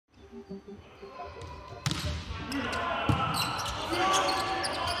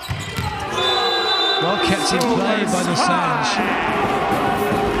Effective play by the Sanj.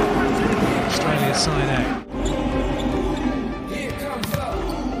 Australia side out.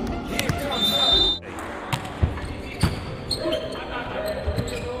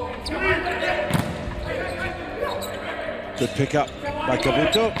 Good pick up by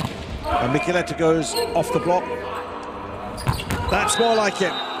Kabuto. And Mikeleta goes off the block. That's more like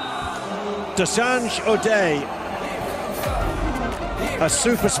it. Dosanjh O'Day. A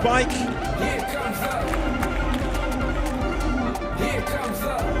super spike.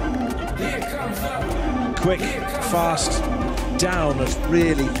 Quick, fast, down, as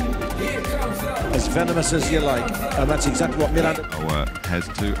really as venomous as you like. And that's exactly what Miranda has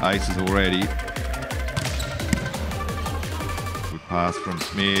 2 aces already. Good pass from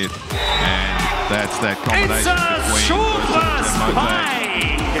Smith, and that's that combination between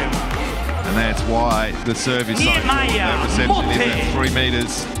and that's why the serve is so important. That reception is at 3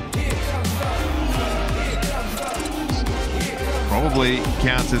 meters. Probably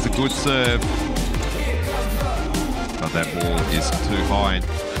counts as a good serve, but that ball is too high.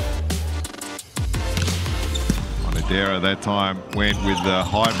 Onodera that time went with the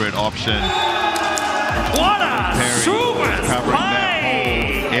hybrid option. What a super covering that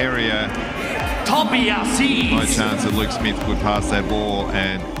whole area. Toby Aziz. No chance that Luke Smith would pass that ball,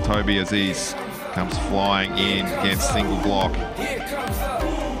 and Toby Aziz comes flying in against single block.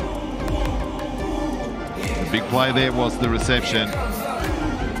 The big play there was the reception.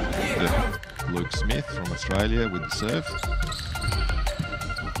 Luke Smith from Australia with the serve.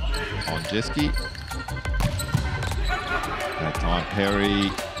 On Jeski. That time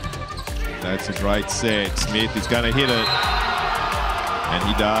Perry. That's a great set. Smith is going to hit it. And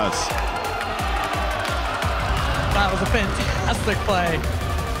he does. That was a fantastic play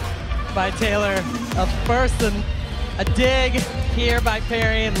by Taylor. A first and a dig here by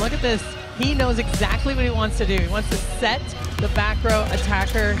Perry. And look at this. He knows exactly what he wants to do. He wants to set the back row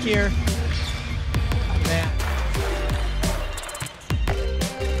attacker here. Man.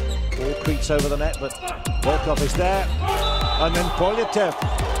 Ball creeps over the net, but Volkov is there. And then Polyatev.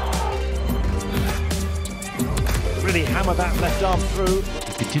 Really hammer that left arm through.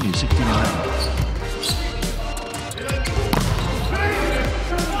 To continue 16-11.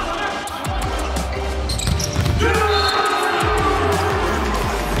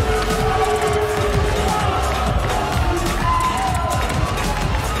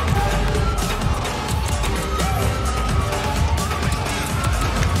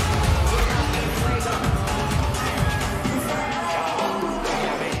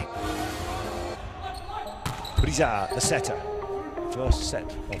 Briza, the setter. First set,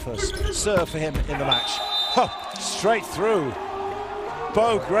 or first serve for him in the match. Oh, straight through.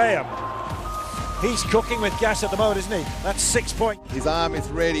 Bo Graham. He's cooking with gas at the moment, isn't he? That's 6 points. His arm is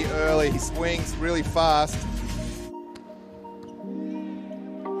ready early. He swings really fast.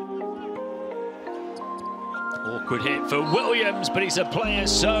 Awkward hit for Williams, but he's a player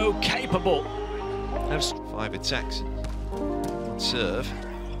so capable. 5 attacks on serve.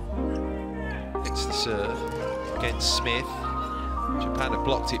 Hits the serve against Smith. Japan have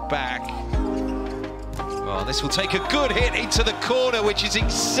blocked it back. Well, this will take a good hit into the corner, which is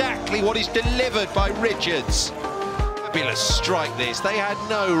exactly what is delivered by Richards. Fabulous strike this. They had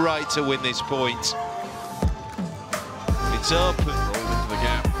no right to win this point. It's up and rolled into the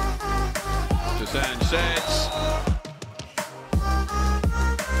gap. Dosanjh sets.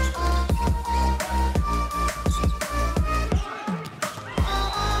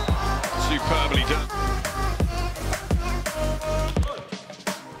 Superbly done.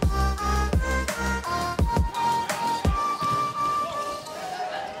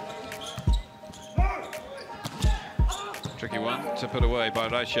 Tricky one to put away by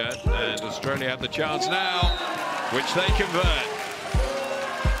Rashad, and Australia have the chance now, which they convert.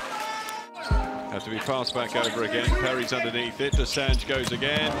 Have to be passed back over again. Perry's underneath it. Dosanjh goes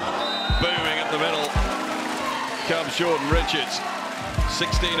again. Booming at the middle. Comes Jordan Richards.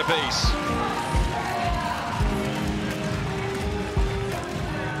 16 apiece.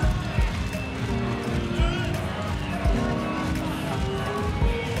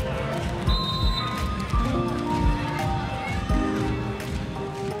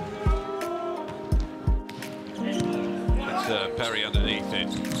 Perry underneath it.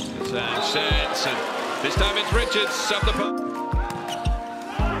 Dosanjh sets, and this time it's Richards up the puck.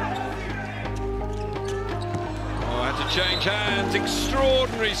 Oh, had to change hands.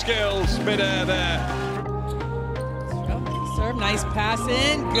 Extraordinary skills mid-air there. Serve, nice pass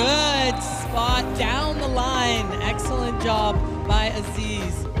in. Good spot down the line. Excellent job by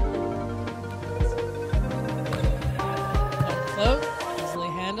Aziz. Up close, easily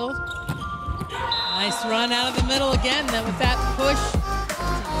handled. Nice run out of the middle again. Then with that push,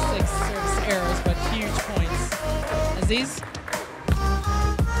 6 service errors, but huge points. Aziz.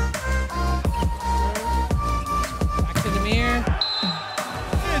 Back to Namir.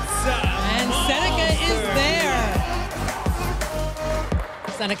 And Seneca is there.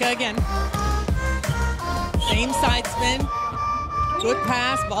 Seneca again. Same side spin. Good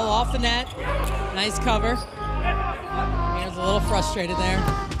pass, ball off the net. Nice cover. Namir's a little frustrated there.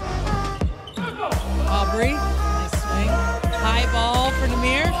 Aubrey, nice swing. High ball for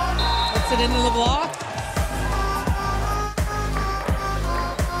Namir. Puts it into the block.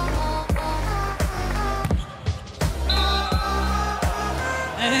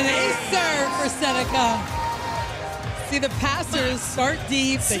 And an ace serve for Seneca. See, the passers start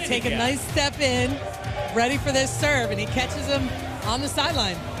deep. They take a nice step in, ready for this serve, and he catches them on the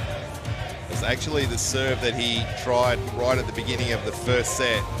sideline. It's actually the serve that he tried right at the beginning of the first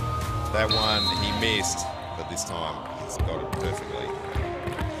set. That one he missed, but this time he's got it perfectly.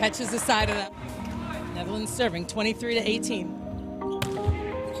 Catches the side of that. Netherlands serving 23-18.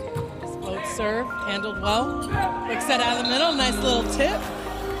 This boat serve handled well. Quick set out of the middle, nice little tip.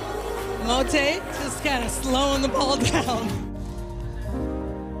 Mote just kind of slowing the ball down.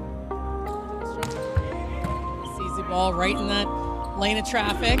 Sees the ball right in that lane of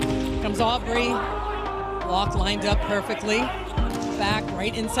traffic. Comes Aubrey. Block lined up perfectly. Back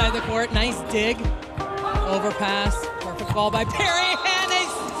right inside the court. Nice dig. Overpass. Perfect ball by Perry. And a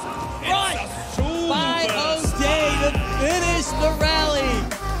run by O'Day to finish the rally.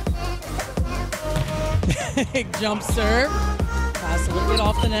 Big jump serve. Pass a little bit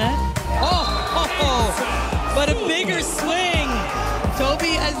off the net. But a bigger swing.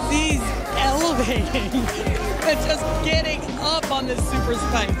 Toby Aziz elevating and just getting up on this super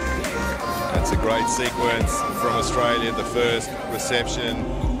spike. That's a great sequence from Australia. The first reception,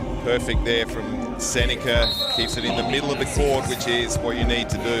 perfect there from Seneca. Keeps it in the middle of the court, which is what you need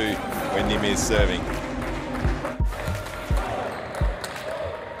to do when Nimir's serving.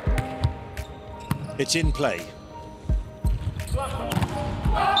 It's in play.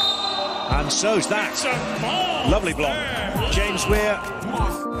 And so's that. Lovely block. James Weir.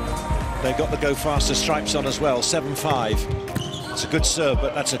 They've got the go faster stripes on as well, 7-5. It's a good serve,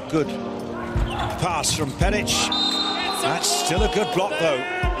 but that's a good pass from Peric. That's still a good block, though.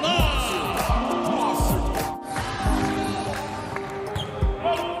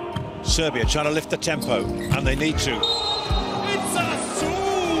 Serbia trying to lift the tempo, and they need to.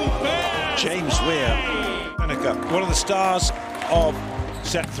 James Weir, one of the stars of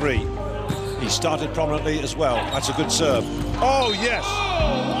set 3. He started prominently as well. That's a good serve. Oh, yes.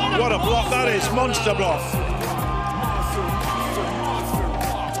 What a block that is. Monster block.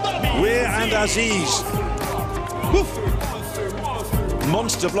 Weir and Aziz. Woof.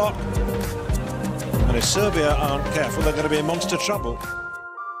 Monster block. And if Serbia aren't careful, they're going to be in monster trouble.